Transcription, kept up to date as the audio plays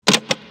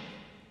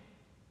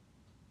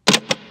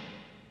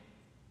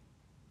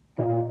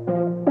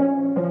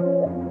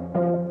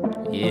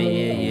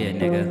Yeah,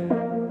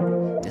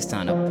 nigga. It's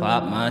time to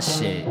pop my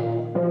shit.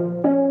 Who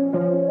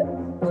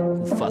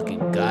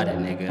fucking got it,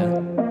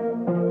 nigga?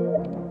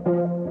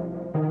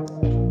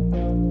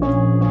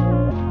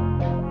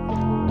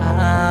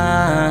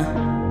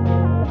 Ah,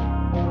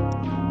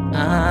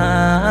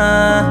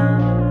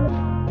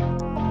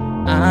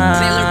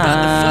 Taylor about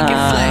the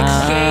fucking flex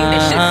king,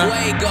 that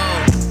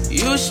shit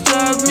fuego. You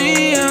stabbed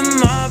me in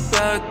my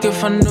back.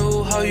 If I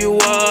knew how you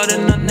are,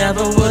 then I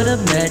never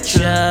would've met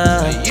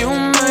ya. You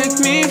make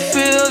me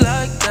feel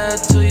like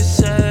that till you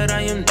said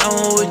I am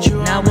done with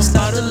you. Now it's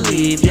time to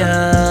leave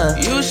ya.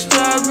 You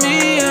stabbed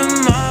me in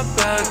my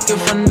back.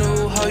 If I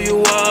knew how you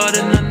are,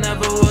 then I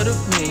never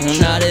would've met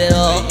ya. Not at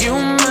all. You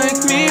make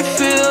me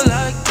feel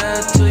like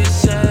that till you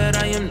said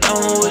I am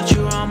done with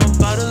you. I'm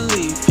about to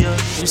leave ya.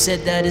 You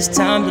said that it's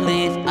time to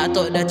leave. I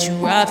thought that you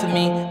ride for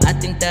me. I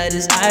think that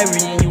is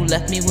irony. You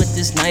left me with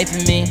this knife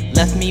in me,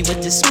 left me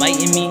with this spite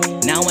in me.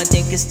 Now I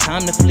think it's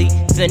time to flee.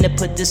 Finna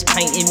put this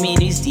pint in me.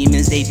 These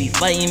demons, they be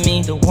fighting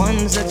me. The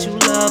ones that you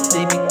love,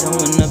 they be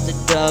throwing up the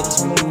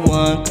dubs when you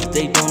want, cause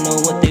they don't know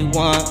what they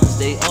want. Cause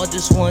they all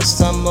just want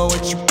some of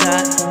what you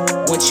got.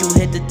 Once you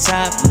hit the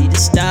top, need to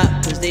stop,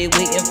 cause they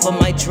waiting for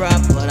my drop.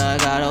 But I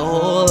got a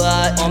whole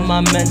lot on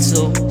my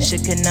mental.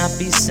 Shit cannot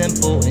be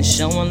simple, and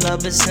showing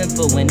love is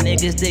simple. When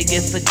niggas, they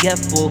get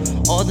forgetful.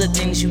 All the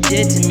things you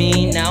did to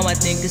me, now I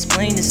think it's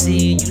plain to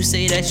see. You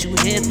say that you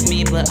here for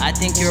me, but I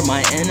think you're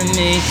my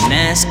enemy.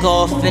 Mask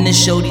off, finna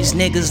show these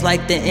niggas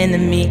like the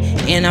enemy.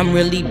 And I'm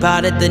really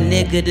bout it, the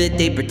nigga that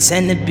they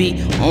pretend to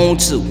be. On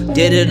to,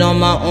 did it on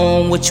my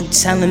own, what you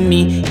telling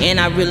me? And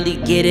I really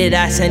get it,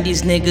 I send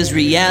these niggas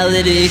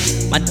reality.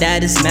 My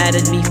dad is mad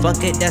at me,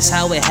 fuck it, that's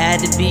how it had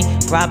to be.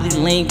 Probably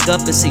link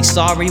up and say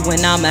sorry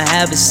when I'ma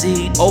have a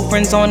seat. Old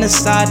friends on the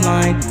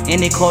sideline,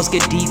 and they calls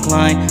get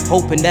declined.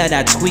 Hoping that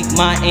I tweak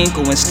my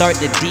ankle and start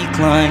the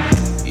decline.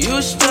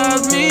 You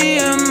stabbed me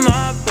in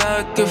my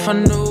back. If I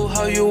knew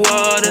how you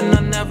are, then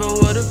I never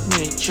would've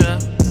met ya.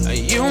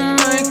 You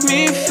make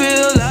me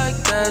feel like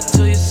that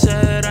till you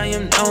said I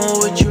am done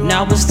with you.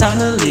 Now it's time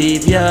to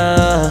leave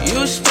ya.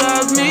 You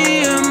stabbed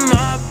me in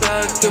my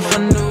back. If I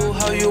knew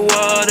how you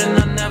are,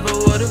 then I never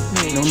would've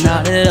met No, ya.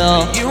 not at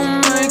all. You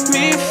make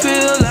me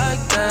feel like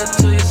that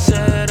till you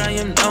said I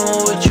am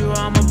done with you.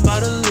 I'm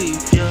about to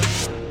leave ya.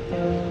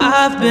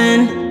 I've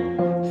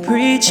been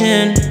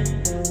preaching,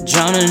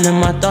 drowning in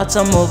my thoughts,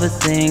 I'm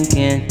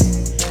overthinking.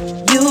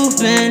 You've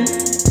been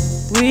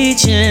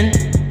reaching,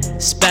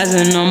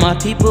 spazzing on my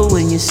people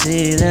when you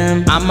see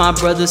them. I'm my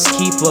brother's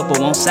keeper, but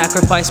won't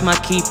sacrifice my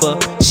keeper.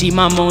 She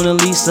my Mona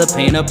Lisa,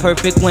 paint her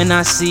perfect when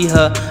I see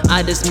her.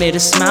 I just made her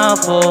smile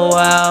for a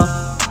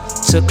while.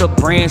 Took a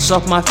branch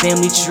off my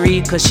family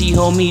tree, cause she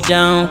hold me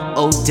down.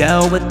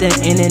 Odell with the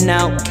in and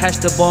out, catch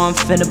the ball, I'm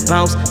finna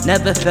bounce.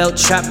 Never felt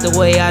trapped the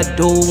way I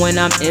do when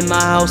I'm in my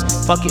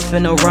house. Fuck it,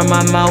 finna run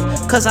my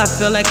mouth, cause I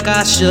feel like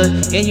I should.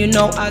 And you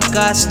know I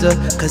got to,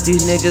 cause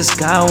these niggas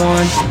got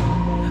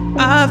one.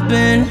 I've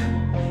been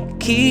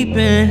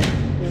keeping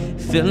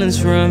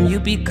feelings from you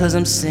because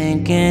I'm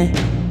sinking.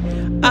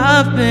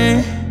 I've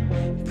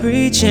been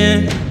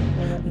preaching,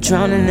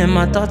 drowning in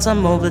my thoughts,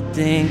 I'm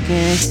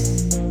overthinking.